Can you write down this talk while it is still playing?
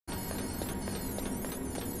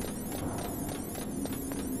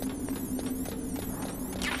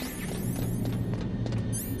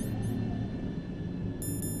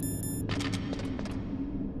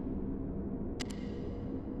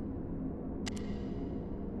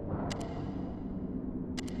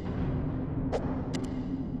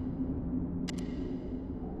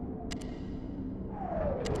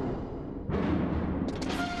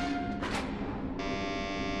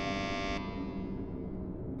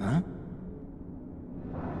Huh?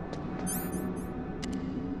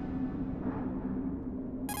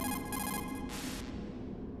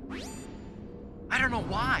 I don't know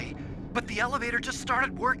why, but the elevator just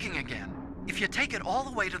started working again. If you take it all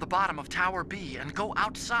the way to the bottom of Tower B and go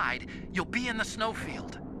outside, you'll be in the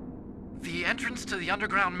snowfield. The entrance to the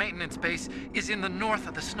underground maintenance base is in the north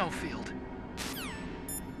of the snowfield.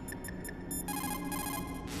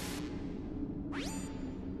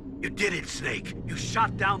 You did it, Snake. You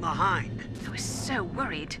shot down the Hind. I was so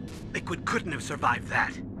worried. Liquid couldn't have survived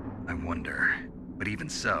that. I wonder. But even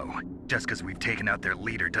so, just because we've taken out their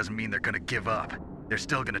leader doesn't mean they're gonna give up. They're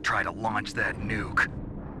still gonna try to launch that nuke.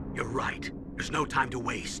 You're right. There's no time to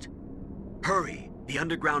waste. Hurry. The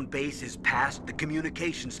underground base is past the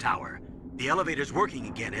communications tower. The elevator's working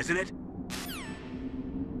again, isn't it?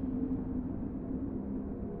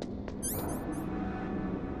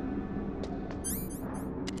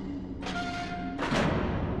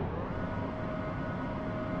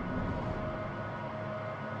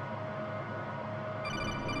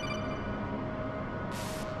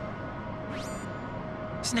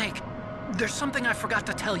 Snake, there's something I forgot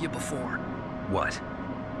to tell you before. What?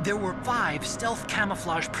 There were 5 stealth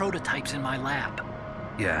camouflage prototypes in my lab.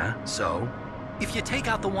 Yeah, so? If you take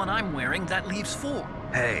out the one I'm wearing, that leaves 4.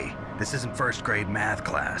 Hey, this isn't first grade math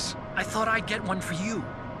class. I thought I'd get one for you.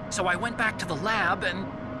 So I went back to the lab and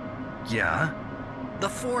Yeah? the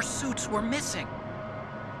 4 suits were missing.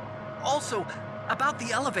 Also, about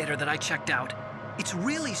the elevator that I checked out, it's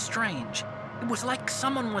really strange. It was like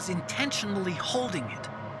someone was intentionally holding it.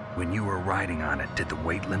 When you were riding on it, did the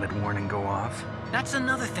weight limit warning go off? That's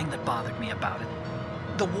another thing that bothered me about it.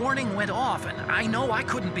 The warning went off, and I know I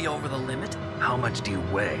couldn't be over the limit. How much do you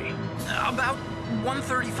weigh? About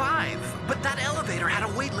 135, but that elevator had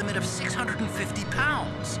a weight limit of 650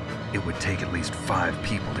 pounds. It would take at least 5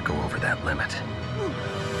 people to go over that limit.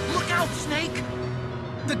 Look out, Snake!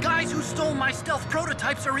 The guys who stole my stealth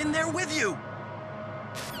prototypes are in there with you!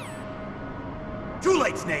 Too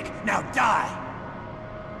late, Snake. Now die!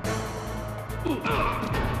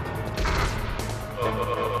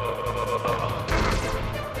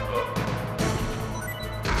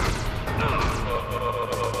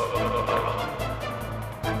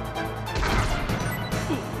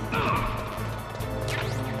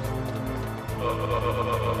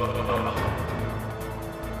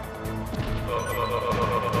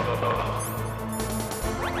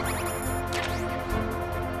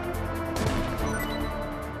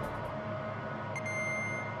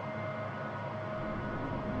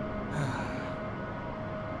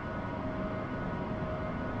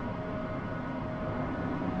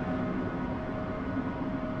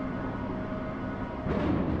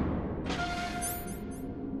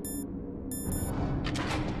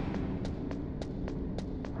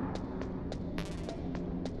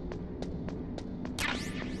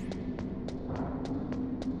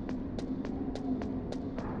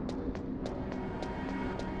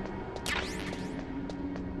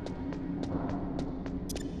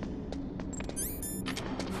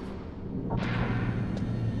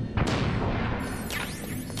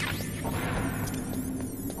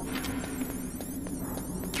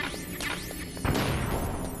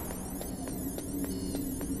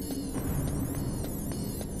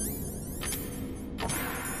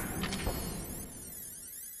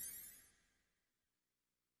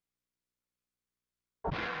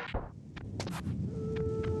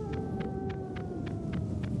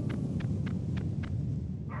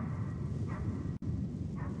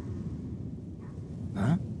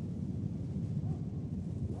 Huh?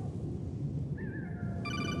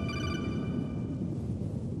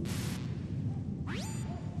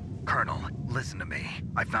 Colonel, listen to me.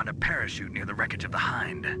 I found a parachute near the wreckage of the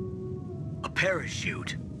Hind. A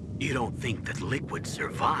parachute? You don't think that Liquid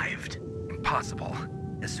survived? Impossible.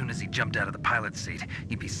 As soon as he jumped out of the pilot's seat,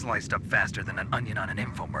 he'd be sliced up faster than an onion on an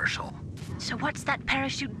infomercial. So what's that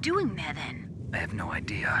parachute doing there then? I have no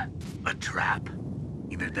idea. A trap?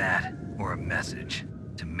 Either that, or a message.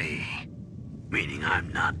 To me. Meaning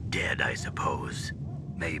I'm not dead, I suppose.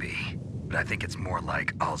 Maybe. But I think it's more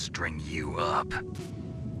like I'll string you up.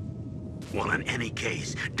 Well, in any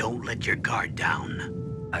case, don't let your guard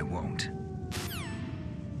down. I won't.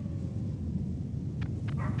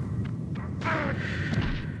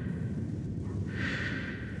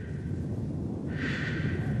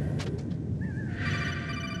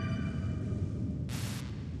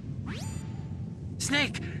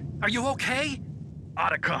 Snake, are you okay?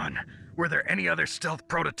 Otacon, were there any other stealth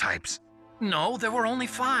prototypes? No, there were only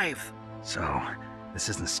 5. So, this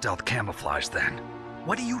isn't stealth camouflage then.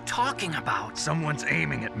 What are you talking about? Someone's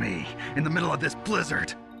aiming at me, in the middle of this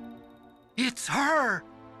blizzard. It's her!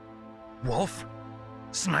 Wolf?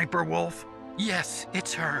 Sniper Wolf? Yes,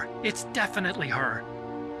 it's her. It's definitely her.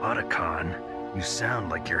 Otacon, you sound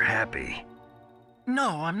like you're happy. No,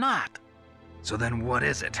 I'm not. So then what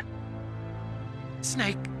is it?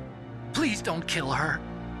 Snake, please don't kill her.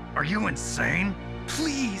 Are you insane?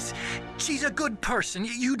 Please. She's a good person.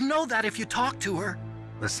 You'd know that if you talked to her.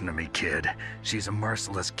 Listen to me, kid. She's a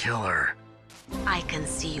merciless killer. I can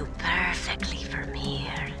see you perfectly from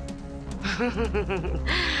here.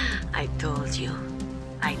 I told you,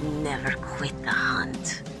 I'd never quit the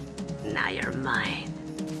hunt. Now you're mine.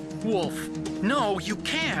 Wolf, no, you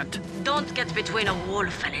can't. Don't get between a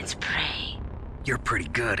wolf and its prey. You're pretty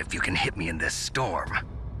good if you can hit me in this storm.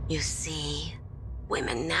 You see,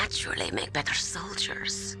 women naturally make better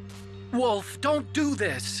soldiers. Wolf, don't do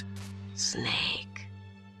this. Snake,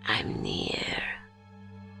 I'm near.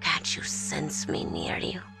 Can't you sense me near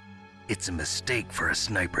you? It's a mistake for a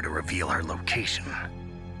sniper to reveal her location.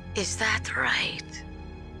 Is that right?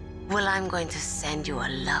 Well, I'm going to send you a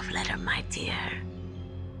love letter, my dear.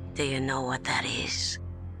 Do you know what that is?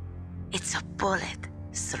 It's a bullet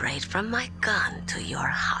straight from my gun to your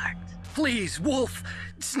heart. Please, Wolf.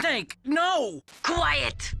 Snake, no!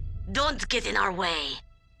 Quiet! Don't get in our way.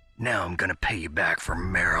 Now I'm gonna pay you back for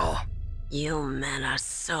Meryl. You men are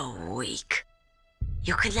so weak.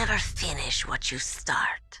 You can never finish what you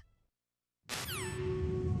start.